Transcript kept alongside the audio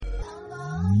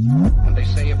They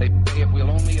say if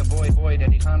we'll only avoid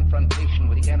any confrontation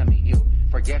with the enemy, he'll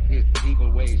forget his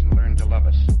evil ways and learn to love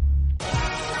us.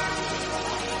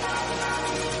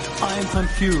 I am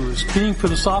confused. Being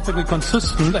philosophically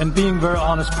consistent and being a very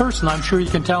honest person, I'm sure you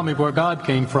can tell me where God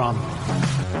came from.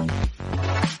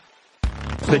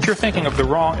 That you're thinking of the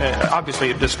wrong, obviously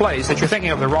it displays that you're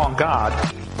thinking of the wrong God.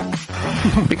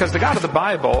 Because the God of the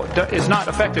Bible is not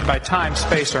affected by time,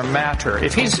 space, or matter.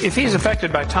 If he's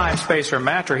affected by time, space, or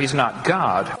matter, he's not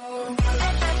God.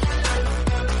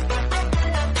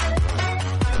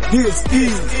 This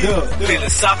is the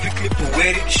Philosophically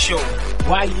Poetic Show.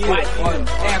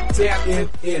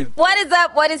 What is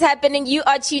up? What is happening? You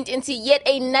are tuned into yet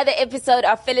another episode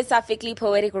of Philosophically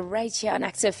Poetic right here on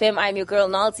Active FM. I'm your girl,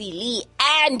 Nalty Lee.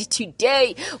 And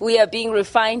today we are being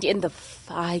refined in the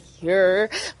fire.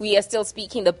 We are still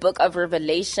speaking the book of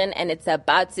Revelation, and it's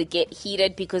about to get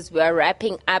heated because we are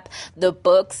wrapping up the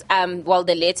books,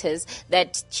 the letters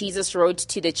that Jesus wrote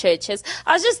to the churches.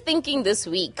 I was just thinking this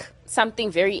week,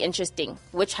 something very interesting,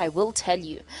 which I will tell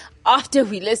you after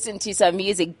we listen to some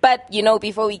music. But,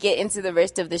 before we get into the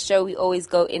rest of the show, we always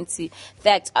go into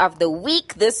Fact of the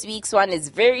Week. This week's one is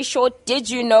very short. Did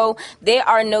you know there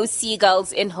are no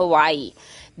seagulls in Hawaii?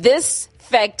 This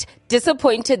fact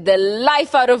disappointed the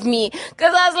life out of me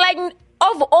because I was like,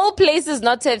 of all places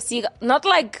not to have seagulls, not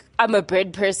like I'm a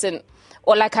bird person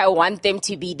or like I want them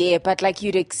to be there, but like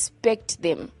you'd expect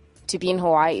them to be in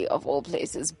Hawaii of all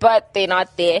places, but they're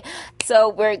not there. So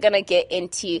we're gonna get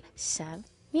into some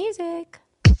music.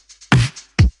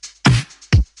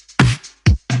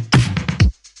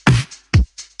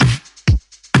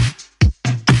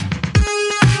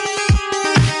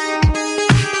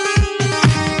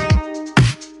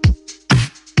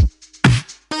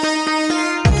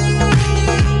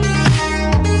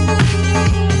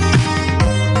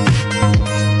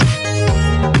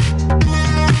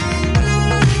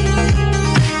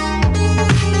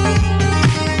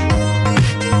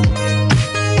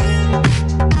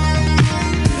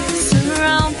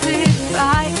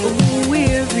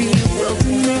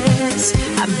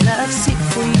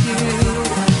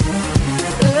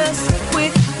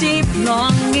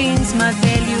 My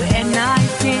value and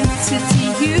identity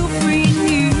you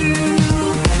renew.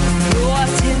 Your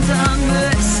tender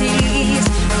mercies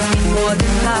more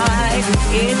than life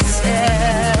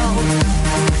itself.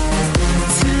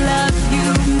 To love you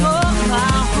more,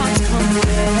 my heart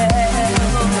compels.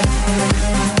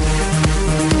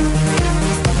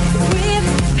 With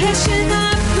passion I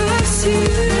pursue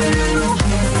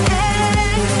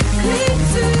and cling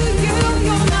to you.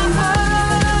 You're my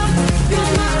all,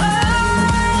 you're my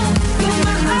all.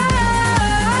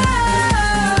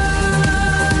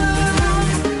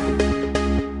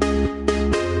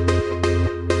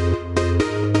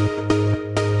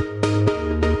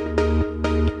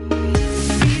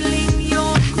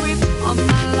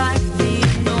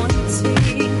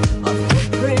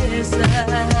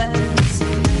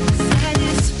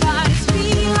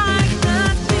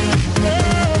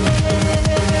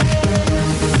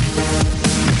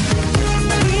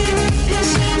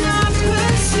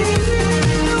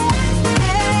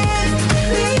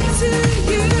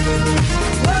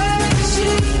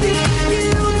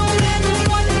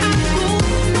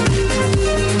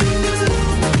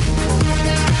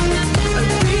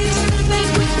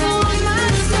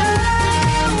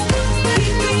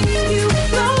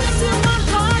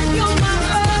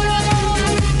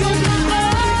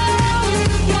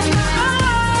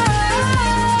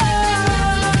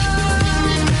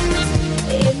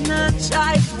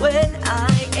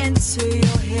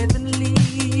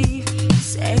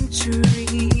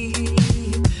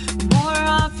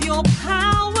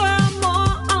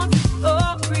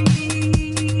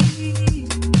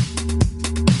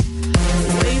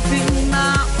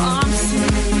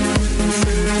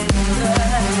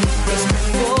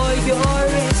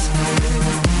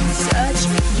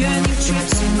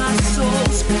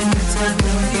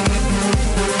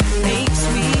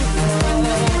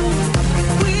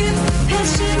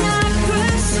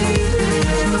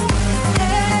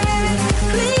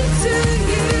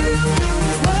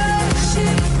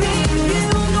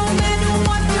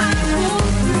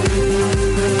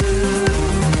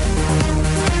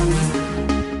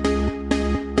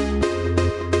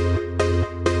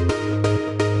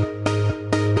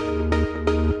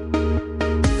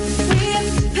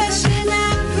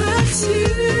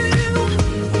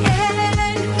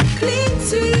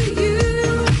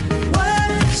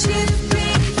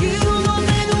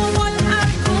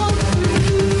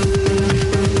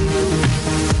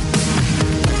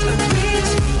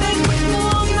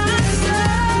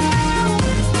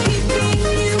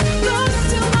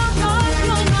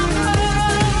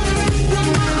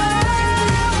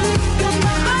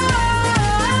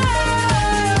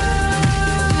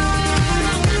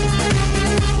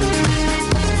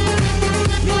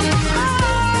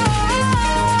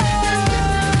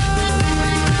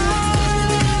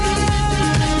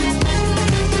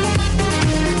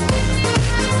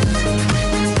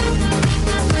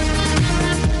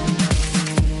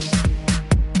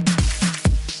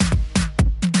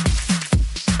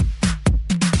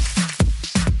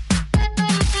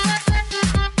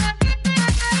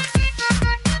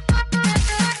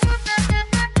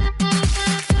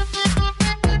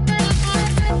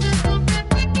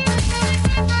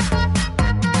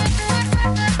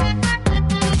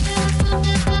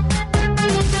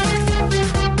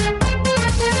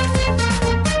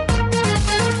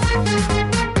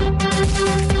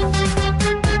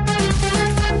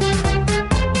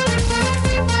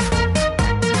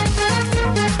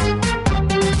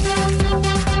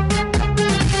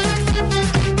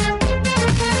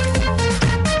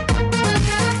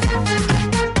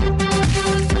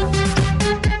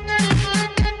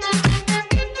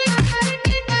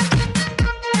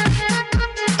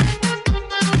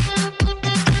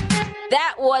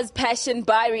 was Passion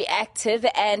by Reactive,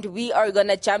 and we are going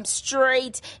to jump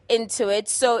straight into it.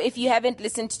 So if you haven't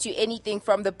listened to anything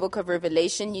from the book of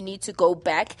Revelation, you need to go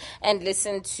back and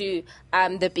listen to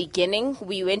the beginning.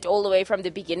 We went all the way from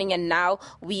the beginning, and now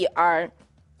we are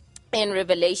in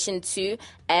Revelation 2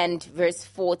 and verse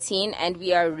 14, and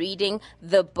we are reading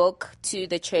the book to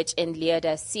the church in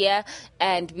Laodicea,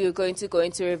 and we're going to go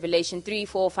into Revelation 3,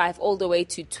 4, 5, all the way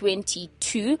to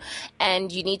 22,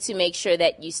 and you need to make sure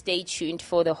that you stay tuned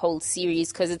for the whole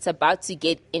series because it's about to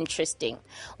get interesting.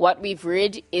 What we've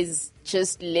read is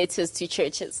just letters to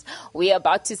churches. We're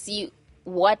about to see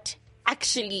what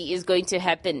actually is going to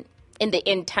happen in the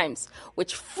end times,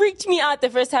 which freaked me out the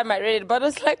first time I read it. But I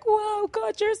was like, wow,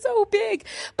 God, you're so big.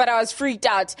 But I was freaked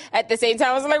out at the same time.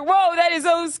 I was like, whoa, that is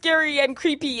so scary and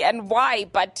creepy. And why?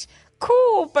 But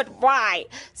cool, but why?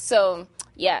 So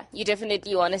yeah, you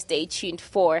definitely want to stay tuned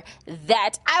for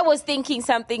that. I was thinking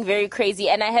something very crazy,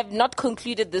 and I have not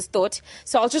concluded this thought.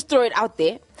 So I'll just throw it out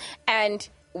there. And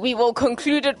we will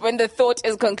conclude it when the thought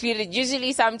is concluded.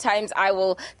 Usually, sometimes I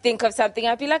will think of something.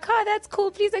 I'll be like, oh, that's cool.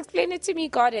 Please explain it to me,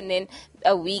 God. And then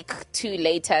a week, two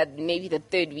later, maybe the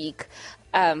third week,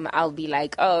 I'll be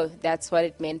like, oh, that's what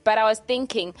it meant. But I was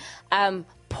thinking,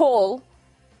 Paul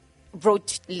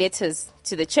wrote letters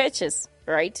to the churches,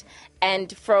 right?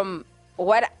 And from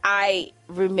what I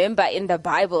remember in the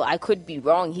Bible, I could be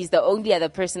wrong. He's the only other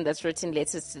person that's written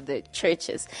letters to the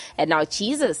churches. And now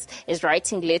Jesus is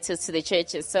writing letters to the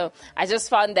churches. So I just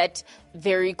found that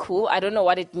very cool. I don't know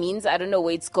what it means. I don't know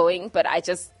where it's going, but I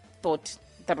just thought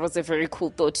that was a very cool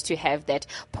thought to have, that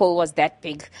Paul was that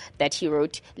big that he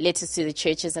wrote letters to the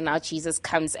churches, and now Jesus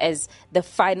comes as the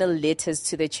final letters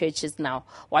to the churches now.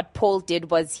 What Paul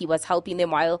did was he was helping them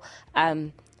while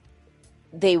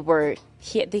they were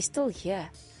here. They're still here.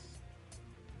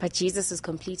 But Jesus is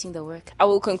completing the work. I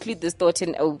will conclude this thought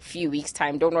in a few weeks'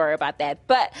 time. Don't worry about that.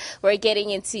 But we're getting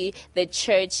into the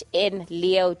church in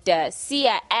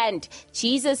Laodicea and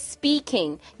Jesus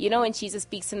speaking. You know, when Jesus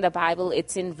speaks in the Bible,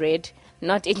 it's in red,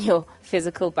 not in your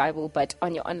physical Bible, but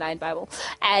on your online Bible.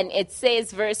 And it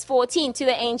says, verse 14, to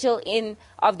the angel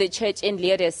of the church in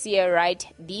Laodicea, right?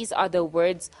 These are the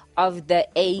words of the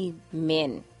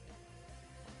Amen.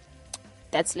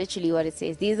 That's literally what it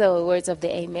says. These are the words of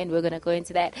the Amen. We're going to go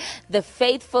into that. The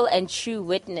faithful and true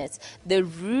witness, the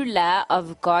ruler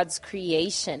of God's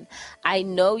creation. I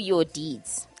know your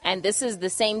deeds. And this is the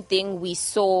same thing we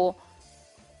saw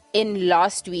in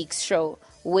last week's show,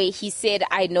 where he said,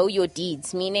 I know your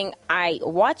deeds, meaning I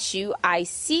watch you, I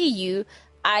see you,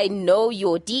 I know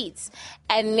your deeds.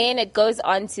 And then it goes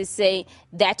on to say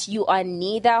that you are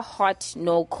neither hot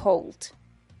nor cold.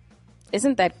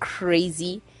 Isn't that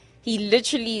crazy? He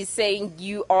literally is saying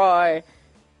you are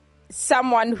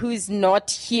someone who's not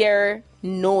here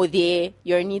nor there.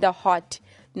 You're neither hot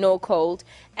nor cold.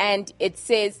 And it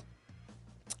says,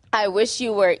 I wish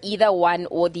you were either one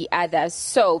or the other.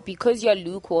 So, because you're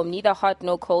lukewarm, neither hot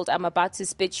nor cold, I'm about to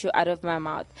spit you out of my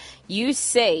mouth. You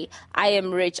say, I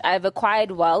am rich, I have acquired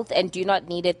wealth and do not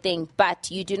need a thing. But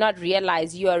you do not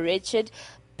realize you are wretched,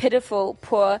 pitiful,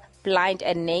 poor, blind,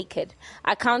 and naked.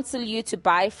 I counsel you to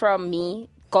buy from me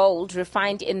gold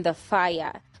refined in the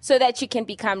fire, so that you can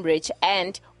become rich,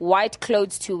 and white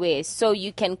clothes to wear, so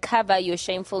you can cover your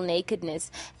shameful nakedness,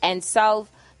 and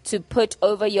salve to put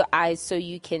over your eyes so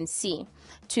you can see.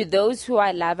 To those who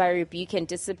I love, I rebuke and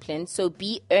discipline, so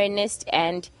be earnest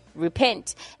and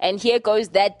repent. And here goes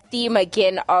that theme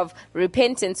again of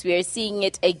repentance. We are seeing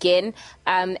it again,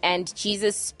 and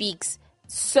Jesus speaks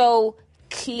so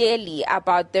clearly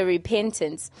about the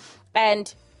repentance.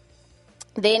 And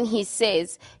then he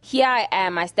says, here I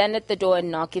am, I stand at the door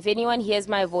and knock. If anyone hears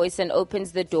my voice and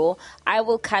opens the door, I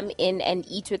will come in and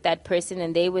eat with that person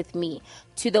and they with me.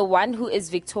 To the one who is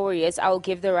victorious, I will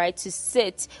give the right to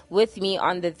sit with me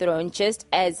on the throne, just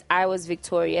as I was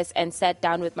victorious and sat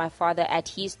down with my Father at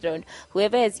his throne.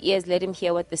 Whoever has ears, let him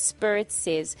hear what the Spirit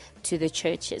says to the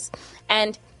churches.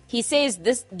 And he says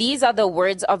these are the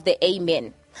words of the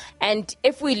Amen. And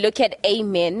if we look at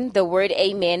amen, the word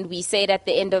amen, we say it at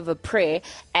the end of a prayer.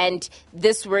 And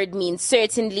this word means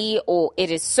certainly, or it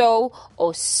is so,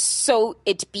 or so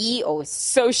it be, or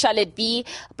so shall it be.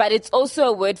 But it's also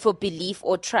a word for belief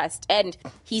or trust. And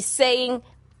he's saying,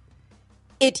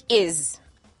 it is,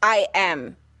 I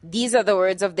am. These are the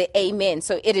words of the amen.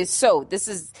 So it is so.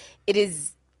 It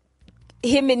is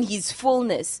him in his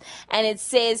fullness. And it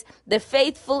says, the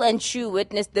faithful and true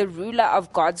witness, the ruler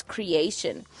of God's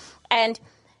creation. And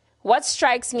what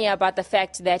strikes me about the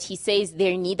fact that he says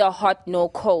they're neither hot nor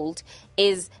cold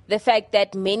is the fact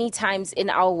that many times in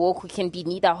our walk we can be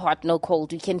neither hot nor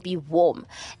cold. We can be warm.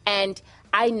 And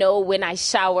I know when I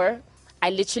shower, I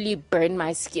literally burn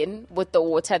my skin with the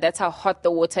water. That's how hot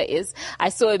the water is. I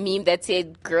saw a meme that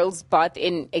said girls bath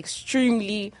in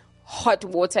extremely hot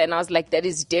water, and I was like, that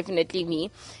is definitely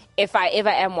me. If I ever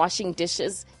am washing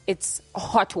dishes, it's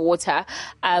hot water.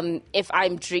 If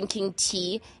I'm drinking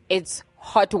tea, it's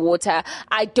hot water.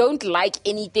 I don't like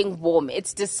anything warm.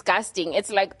 It's disgusting.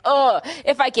 It's like, oh,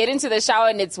 if I get into the shower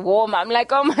and it's warm, I'm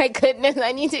like, oh my goodness,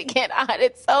 I need to get out.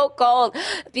 It's so cold.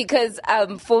 Because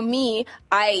for me,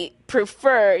 I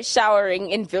prefer showering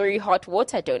in very hot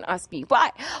water. Don't ask me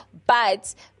why.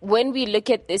 But when we look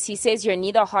at this, he says you're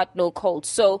neither hot nor cold.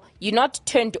 So you're not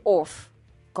turned off,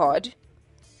 God,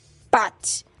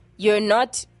 but you're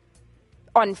not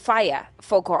on fire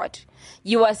for God.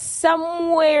 You are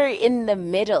somewhere in the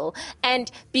middle. And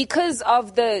because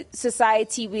of the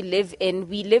society we live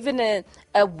in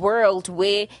a world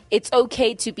where it's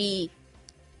okay to be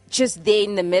just there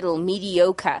in the middle,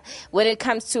 mediocre. When it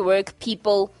comes to work,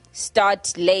 people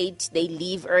start late, they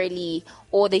leave early,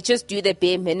 or they just do the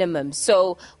bare minimum.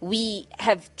 So we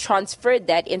have transferred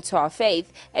that into our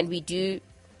faith, and we do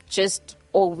just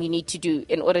all we need to do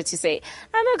in order to say,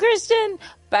 I'm a Christian.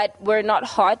 But we're not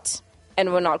hot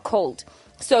and we're not cold.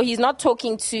 So he's not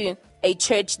talking to a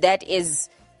church that is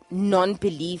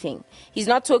non-believing. He's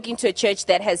not talking to a church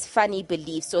that has funny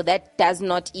beliefs or that does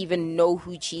not even know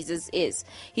who Jesus is.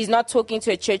 He's not talking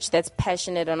to a church that's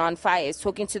passionate and on fire. He's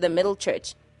talking to the middle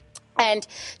church. And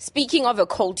speaking of a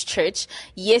cold church,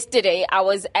 yesterday I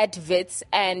was at Wits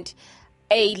and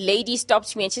a lady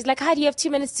stopped me and she's like, hi, do you have 2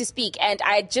 minutes to speak? And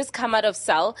I had just come out of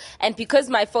cell, and because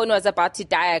my phone was about to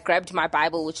die, I grabbed my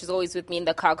Bible, which is always with me in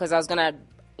the car because I was going to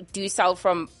do cell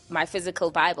from my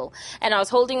physical Bible. And I was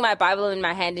holding my Bible in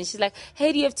my hand, and she's like,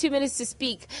 hey, do you have 2 minutes to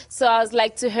speak? So I was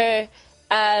like to her,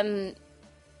 I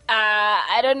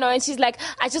don't know. And she's like,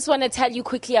 I just want to tell you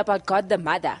quickly about God the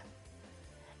Mother.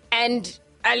 And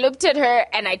I looked at her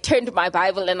and I turned my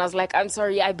Bible and I was like, I'm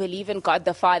sorry, I believe in God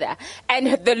the Father. And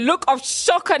the look of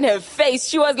shock on her face,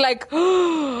 she was like,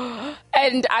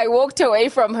 and I walked away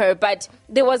from her. But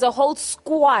there was a whole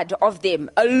squad of them,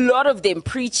 a lot of them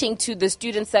preaching to the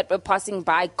students that were passing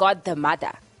by God the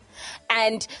Mother.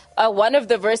 And one of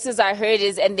the verses I heard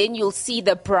is, and then you'll see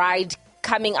the bride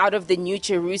coming out of the New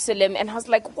Jerusalem. And I was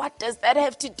like, what does that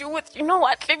have to do with, you know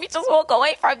what, let me just walk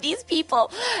away from these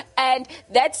people. And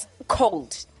that's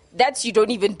cold. That's, you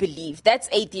don't even believe. That's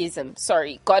atheism.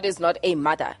 Sorry, God is not a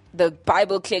mother. The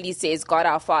Bible clearly says God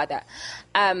our Father.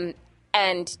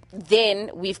 And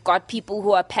then we've got people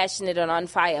who are passionate and on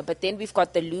fire, but then we've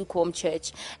got the lukewarm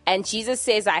church. And Jesus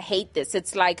says, I hate this.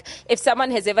 It's like if someone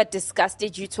has ever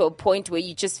disgusted you to a point where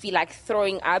you just feel like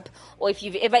throwing up, or if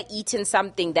you've ever eaten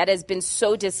something that has been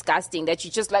so disgusting that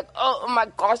you just like, oh my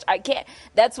gosh, I can't.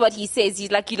 That's what he says.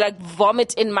 He's like, you like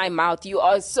vomit in my mouth. You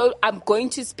are so, I'm going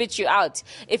to spit you out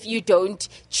if you don't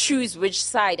choose which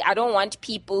side. I don't want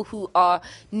people who are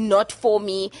not for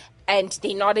me and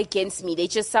they're not against me. They're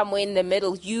just somewhere in the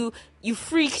middle. You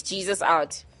freak Jesus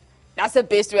out. That's the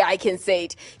best way I can say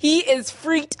it. He is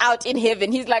freaked out in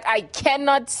heaven. He's like, I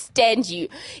cannot stand you.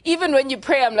 Even when you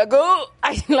pray, I'm like, oh,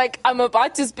 I'm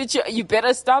about to spit you. You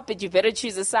better stop it. You better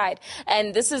choose a side.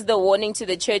 And this is the warning to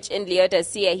the church in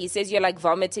Laodicea. He says, you're like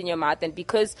vomit in your mouth. And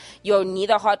because you're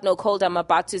neither hot nor cold, I'm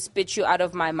about to spit you out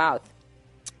of my mouth.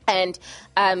 And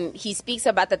he speaks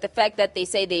about that the fact that they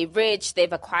say they're rich,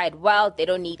 they've acquired wealth, they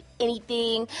don't need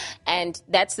anything. And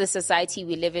that's the society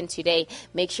we live in today.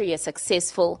 Make sure you're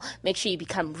successful. Make sure you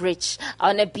become rich. I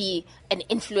want to be an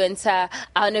influencer.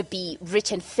 I want to be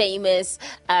rich and famous.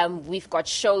 We've got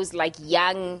shows like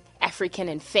Young African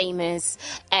and Famous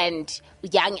and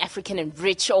Young African and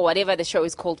Rich, or whatever the show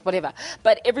is called, whatever.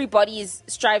 But everybody is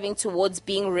striving towards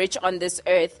being rich on this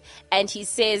earth. And he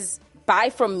says,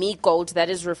 buy from me gold that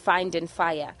is refined in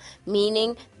fire,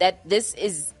 meaning that this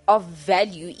is of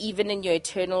value even in your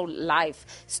eternal life.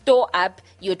 Store up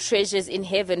your treasures in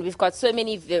heaven. We've got so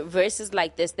many verses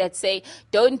like this that say,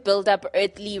 don't build up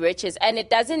earthly riches. And it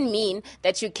doesn't mean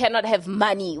that you cannot have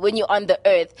money when you're on the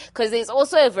earth, because there's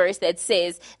also a verse that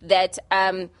says that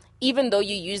even though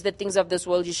you use the things of this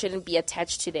world, you shouldn't be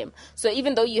attached to them. So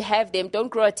even though you have them, don't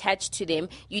grow attached to them.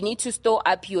 You need to store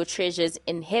up your treasures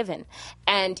in heaven.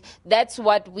 And that's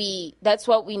what we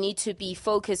need to be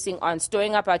focusing on,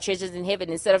 storing up our treasures in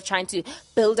heaven instead of trying to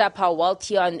build up our wealth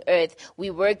here on earth. We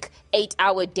work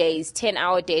 8-hour days,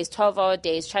 10-hour days, 12-hour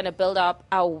days, trying to build up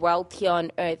our wealth here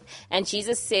on earth. And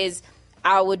Jesus says,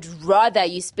 I would rather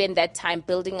you spend that time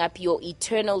building up your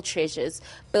eternal treasures,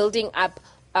 building up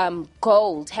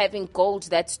gold, having gold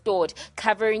that's stored,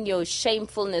 covering your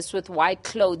shamefulness with white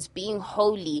clothes, being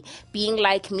holy, being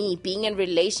like me, being in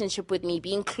relationship with me,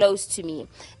 being close to me,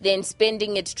 then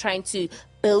spending it trying to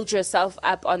build yourself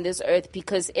up on this earth,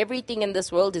 because everything in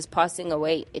this world is passing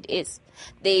away. It is.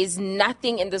 There is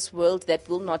nothing in this world that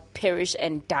will not perish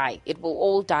and die. It will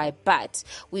all die, but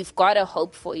we've got a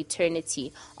hope for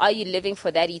eternity. Are you living for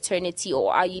that eternity,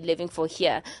 or are you living for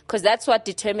here? Because that's what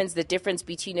determines the difference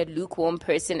between a lukewarm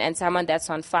person and someone that's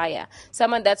on fire.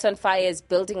 Someone that's on fire is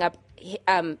building up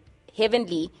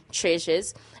heavenly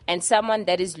treasures, and someone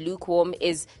that is lukewarm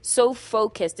is so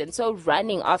focused and so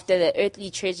running after the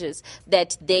earthly treasures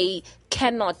that they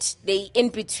in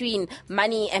between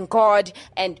money and God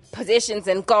and possessions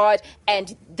and God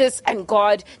and this and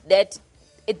God, that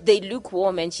they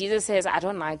lukewarm. And Jesus says, I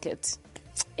don't like it.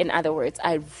 In other words,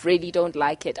 I really don't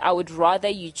like it. I would rather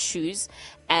you choose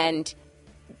and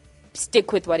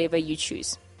stick with whatever you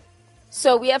choose.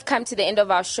 So we have come to the end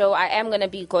of our show. I am going to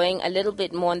be going a little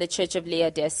bit more on the Church of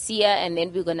Laodicea, and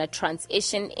then we're going to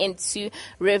transition into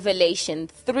Revelation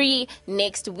 3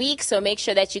 next week. So make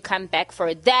sure that you come back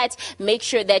for that. Make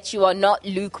sure that you are not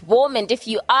lukewarm. And if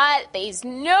you are, there's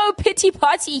no pity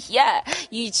party here.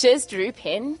 You just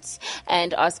repent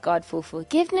and ask God for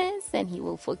forgiveness, and He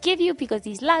will forgive you because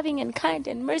He's loving and kind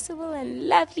and merciful and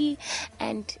lovely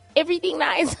and everything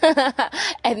nice.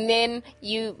 And then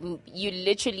you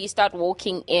literally start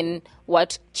walking in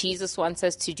what Jesus wants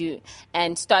us to do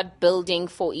and start building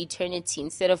for eternity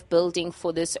instead of building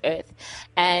for this earth.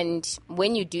 And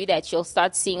when you do that, you'll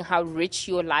start seeing how rich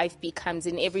your life becomes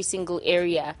in every single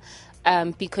area,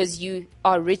 because you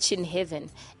are rich in heaven.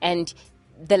 And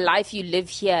the life you live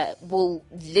here will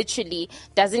literally,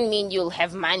 doesn't mean you'll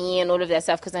have money and all of that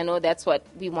stuff, because I know that's what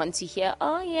we want to hear.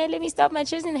 Oh yeah, let me start my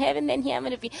church in heaven, then here I'm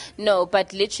going to be. No,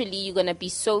 but literally you're going to be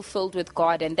so filled with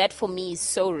God, and that for me is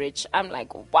so rich. I'm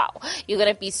like, wow, you're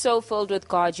going to be so filled with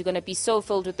God. You're going to be so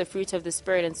filled with the fruit of the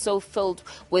Spirit, and so filled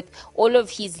with all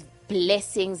of His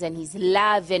blessings and His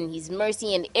love and His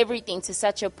mercy and everything, to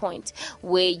such a point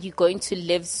where you're going to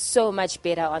live so much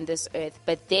better on this earth.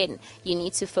 But then you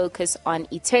need to focus on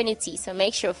eternity. So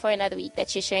make sure for another week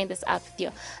that you're sharing this out with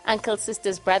your uncles,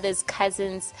 sisters, brothers,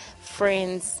 cousins,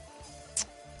 friends,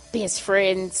 best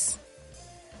friends,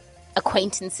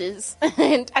 acquaintances,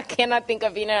 and I cannot think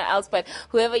of anyone else, but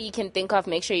whoever you can think of,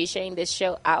 make sure you're sharing this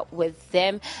show out with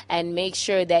them, and make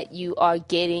sure that you are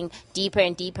getting deeper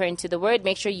and deeper into the Word.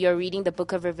 Make sure you're reading the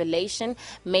book of Revelation.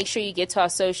 Make sure you get to our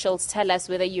socials. Tell us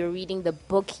whether you're reading the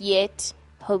book yet.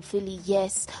 Hopefully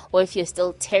yes, or if you're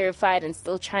still terrified and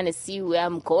still trying to see where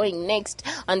I'm going next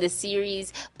on the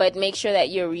series. But make sure that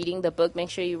you're reading the book. Make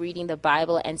sure you're reading the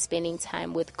Bible and spending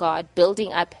time with God,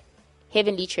 building up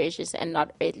heavenly treasures and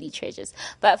not earthly treasures.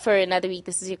 But for another week,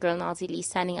 this is your girl Nalty Lee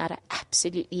signing out. I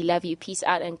absolutely love you. Peace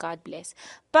out and God bless.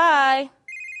 Bye.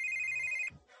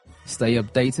 Stay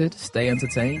updated, stay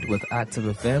entertained with Active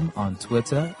FM on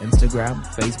Twitter, Instagram,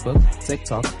 Facebook,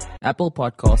 TikTok, Apple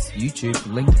Podcasts, YouTube,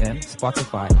 LinkedIn,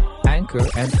 Spotify, Anchor,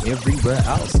 and everywhere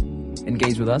else.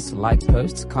 Engage with us, like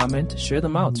posts, comment, share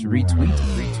them out,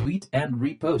 retweet, and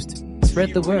repost.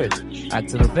 Spread the word.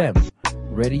 Active FM.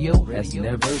 Radio has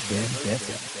never been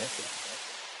better.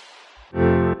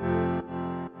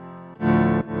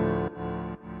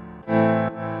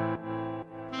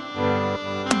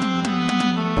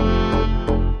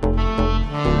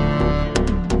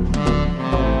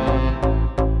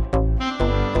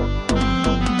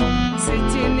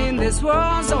 Sitting in this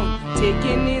war zone,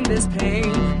 taking in this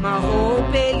pain. My whole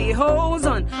belly holds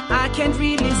on. I can't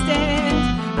really stand.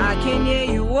 I can hear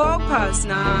you walk past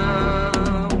now.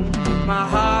 My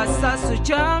heart starts to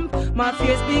jump, my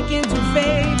fears begin to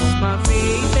fade, my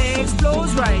faith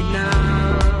explodes right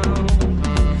now.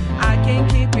 I can't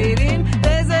keep it in,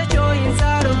 there's a joy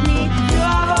inside of me. You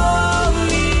are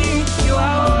holy, you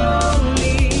are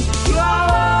holy, you are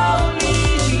holy,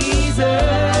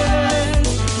 Jesus.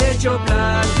 Let your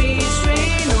blood